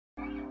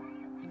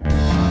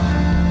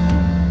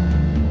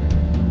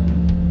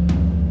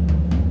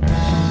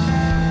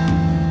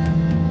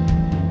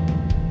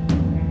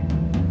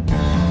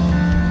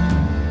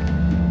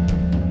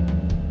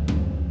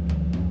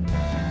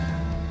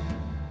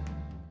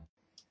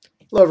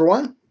Hello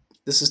everyone,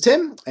 this is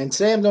Tim, and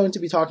today I'm going to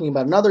be talking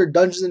about another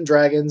Dungeons &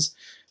 Dragons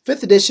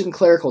 5th edition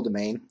Clerical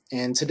Domain,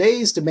 and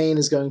today's domain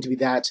is going to be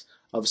that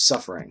of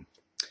Suffering.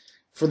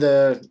 For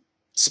the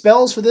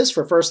spells for this,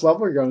 for first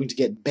level, you're going to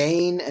get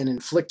Bane and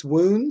Inflict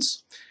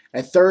Wounds.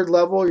 At third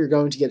level, you're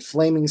going to get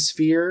Flaming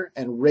Sphere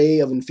and Ray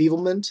of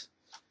Enfeeblement.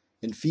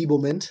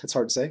 Enfeeblement, that's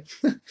hard to say.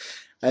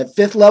 At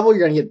 5th level, you're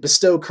going to get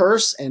Bestow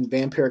Curse and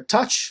Vampiric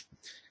Touch.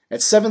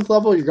 At 7th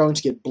level, you're going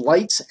to get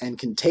Blight and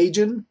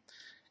Contagion.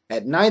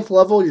 At 9th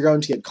level, you're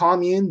going to get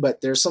Commune, but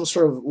there's some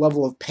sort of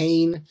level of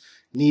pain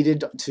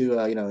needed to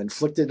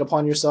inflict it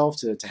upon yourself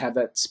to have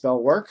that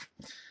spell work.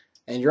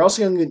 And you're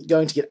also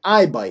going to get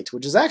Eye Bite,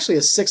 which is actually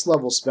a 6th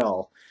level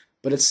spell,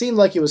 but it seemed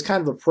like it was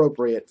kind of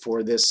appropriate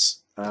for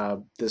this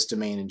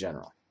domain in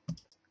general.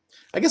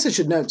 I guess I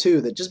should note too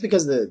that just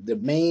because the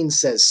domain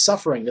says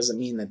suffering doesn't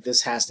mean that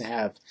this has to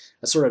have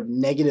a sort of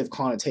negative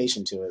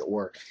connotation to it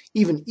or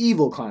even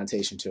evil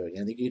connotation to it.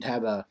 You know, you'd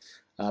have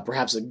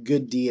perhaps a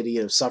good deity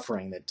of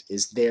suffering that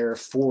is there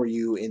for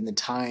you in the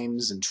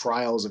times and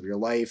trials of your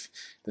life,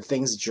 the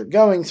things that you're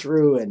going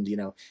through, and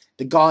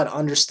the god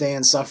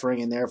understands suffering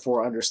and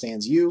therefore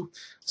understands you.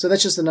 So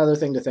that's just another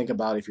thing to think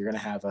about if you're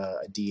going to have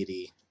a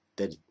deity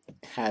that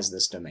has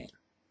this domain.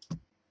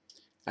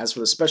 As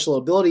for the special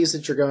abilities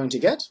that you're going to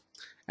get,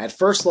 at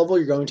first level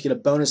you're going to get a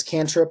bonus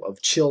cantrip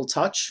of Chill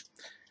Touch.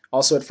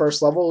 Also at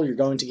first level you're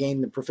going to gain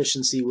the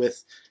proficiency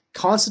with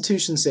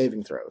Constitution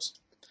saving throws.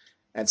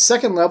 At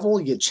second level,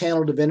 you get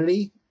Channel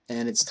Divinity,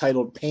 and it's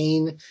titled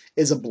Pain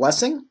is a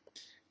Blessing.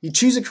 You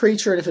choose a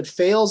creature, and if it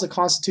fails a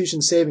Constitution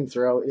saving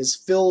throw, it is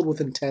filled with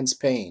intense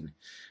pain.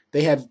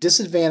 They have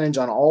disadvantage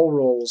on all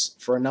rolls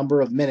for a number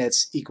of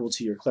minutes equal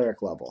to your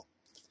cleric level.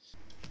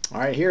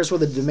 Alright, here's where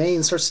the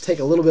domain starts to take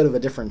a little bit of a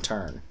different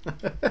turn.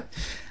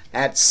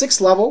 At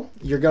 6th level,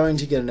 you're going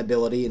to get an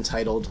ability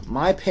entitled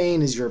My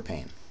Pain is Your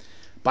Pain.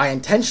 By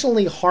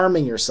intentionally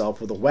harming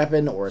yourself with a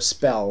weapon or a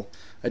spell,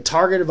 a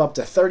target of up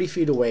to 30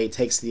 feet away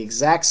takes the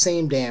exact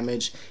same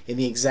damage in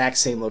the exact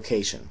same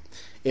location.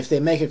 If they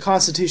make a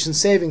Constitution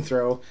saving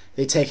throw,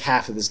 they take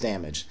half of this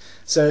damage.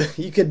 So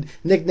you could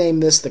nickname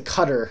this the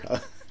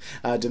Cutter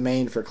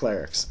domain for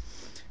clerics.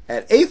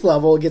 At 8th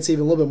level, it gets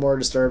even a little bit more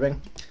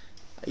disturbing.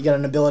 You got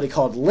an ability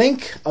called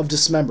Link of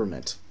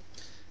Dismemberment.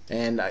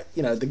 And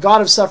the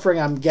god of suffering,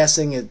 I'm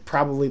guessing it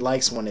probably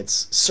likes when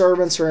its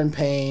servants are in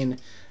pain,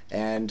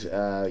 and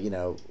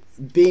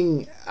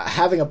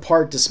having a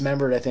part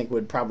dismembered, I think,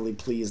 would probably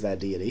please that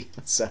deity.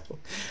 So,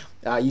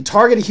 you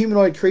target a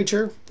humanoid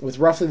creature with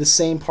roughly the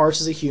same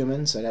parts as a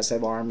human, so it has to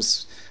have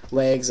arms,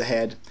 legs, a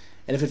head,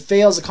 and if it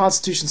fails a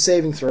Constitution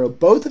saving throw,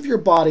 both of your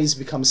bodies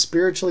become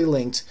spiritually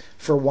linked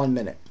for 1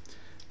 minute.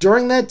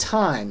 During that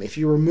time, if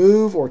you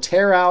remove or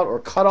tear out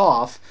or cut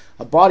off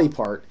a body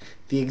part,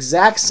 the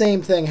exact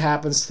same thing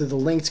happens to the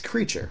linked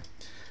creature.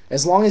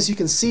 As long as you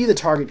can see the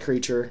target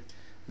creature,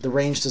 the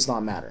range does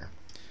not matter.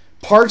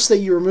 Parts that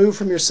you remove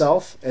from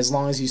yourself, as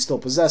long as you still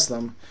possess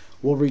them,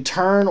 will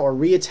return or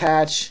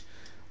reattach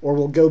or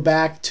will go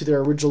back to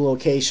their original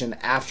location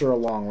after a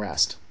long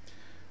rest.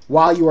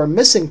 While you are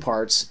missing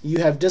parts, you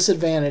have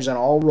disadvantage on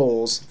all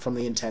rolls from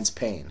the intense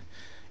pain.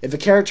 If a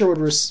character would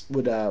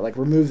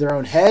remove their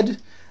own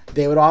head,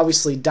 they would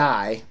obviously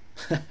die.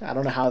 I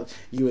don't know how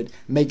you would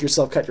make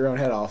yourself cut your own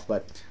head off,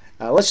 but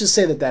let's just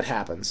say that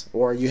happens.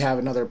 Or you have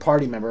another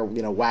party member,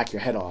 whack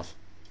your head off.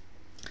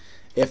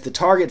 If the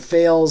target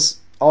fails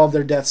all of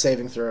their death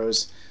saving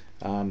throws,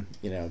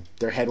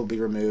 their head will be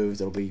removed.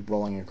 It'll be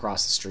rolling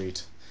across the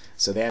street.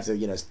 So they have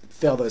to,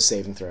 fail those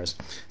saving throws.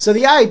 So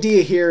the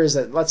idea here is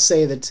that, let's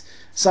say that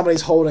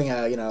somebody's holding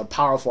a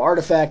powerful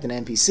artifact, an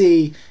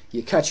NPC.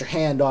 You cut your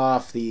hand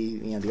off.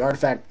 The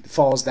artifact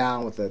falls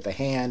down with the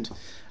hand.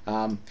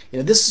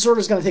 This sort of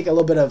is going to take a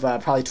little bit of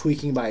probably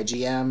tweaking by a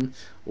GM,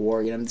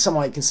 or some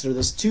might consider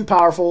this too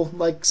powerful,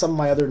 like some of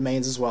my other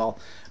domains as well.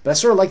 But I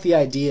sort of like the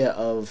idea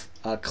of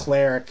a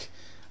cleric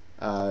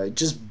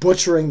just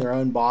butchering their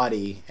own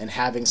body and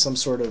having some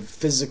sort of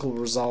physical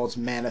result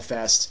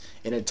manifest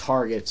in a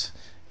target,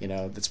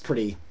 that's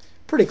pretty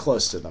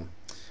close to them.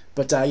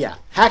 But yeah,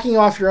 hacking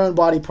off your own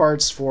body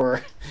parts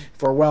for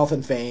wealth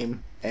and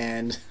fame,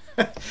 and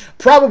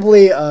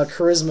probably a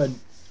charisma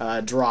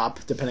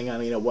drop, depending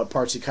on what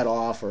parts you cut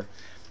off, or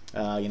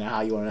how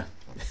you want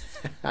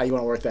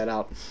to work that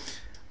out.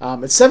 At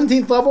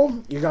 17th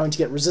level, you're going to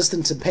get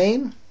resistant to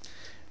pain.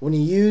 When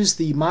you use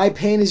the My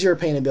Pain is Your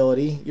Pain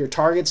ability, your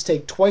targets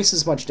take twice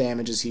as much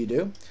damage as you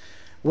do.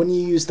 When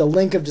you use the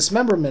Link of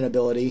Dismemberment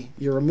ability,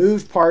 your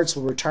removed parts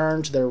will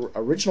return to their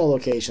original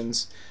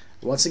locations,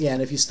 once again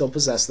if you still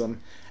possess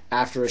them,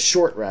 after a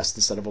short rest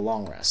instead of a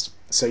long rest.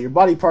 So your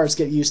body parts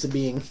get used to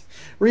being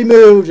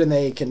removed, and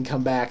they can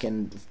come back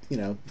and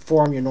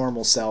form your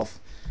normal self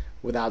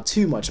without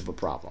too much of a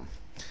problem.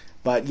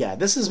 But yeah,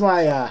 this is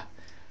my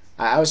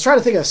I was trying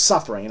to think of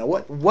suffering.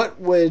 What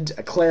would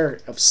a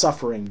cleric of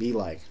suffering be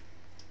like?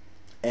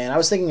 And I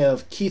was thinking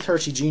of Keith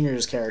Hershey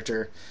Jr.'s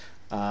character,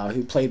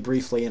 who played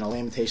briefly in a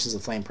Lamentations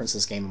of Flame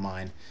Princess game of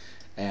mine.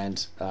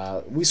 And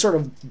we sort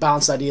of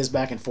bounced ideas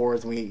back and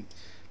forth, and we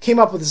came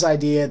up with this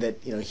idea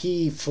that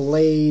he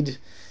filleted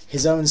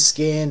his own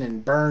skin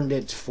and burned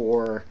it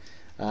for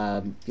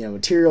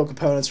material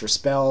components for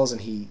spells,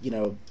 and he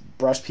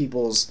brushed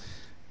people's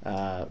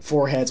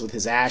foreheads with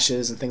his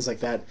ashes and things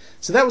like that.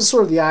 So that was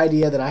sort of the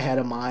idea that I had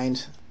in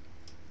mind.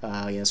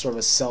 Sort of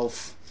a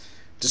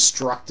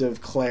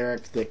self-destructive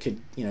cleric that could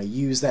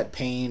use that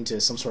pain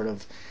to some sort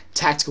of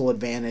tactical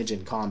advantage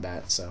in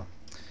combat. So,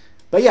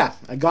 but yeah,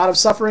 a god of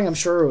suffering. I'm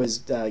sure it was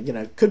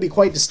could be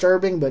quite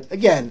disturbing, but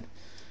again,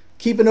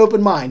 keep an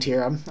open mind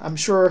here. I'm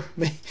sure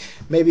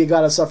maybe a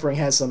god of suffering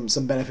has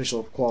some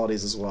beneficial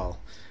qualities as well.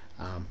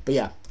 But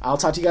yeah, I'll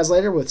talk to you guys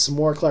later with some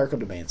more clerical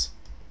domains.